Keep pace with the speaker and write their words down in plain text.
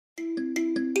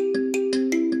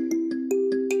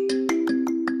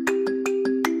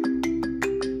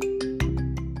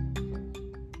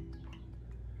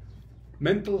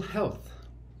Mental health,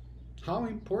 how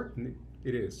important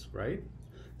it is, right?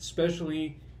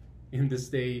 Especially in this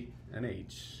day and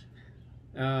age.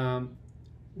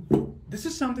 This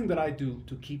is something that I do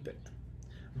to keep it.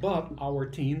 But our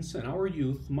teens and our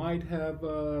youth might have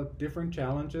different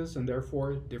challenges and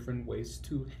therefore different ways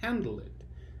to handle it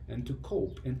and to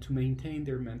cope and to maintain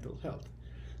their mental health.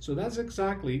 So that's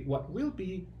exactly what we'll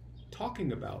be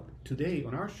talking about today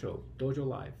on our show, Dojo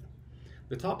Live.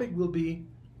 The topic will be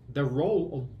the role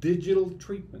of digital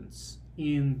treatments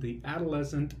in the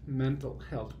adolescent mental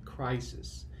health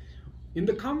crisis. In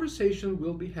the conversation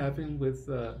we'll be having with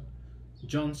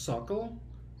Jon Sockell,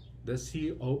 the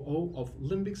COO of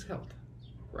Limbix Health,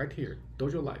 right here,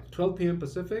 Dojo Live, 12 p.m.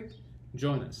 Pacific.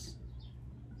 Join us.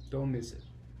 Don't miss it.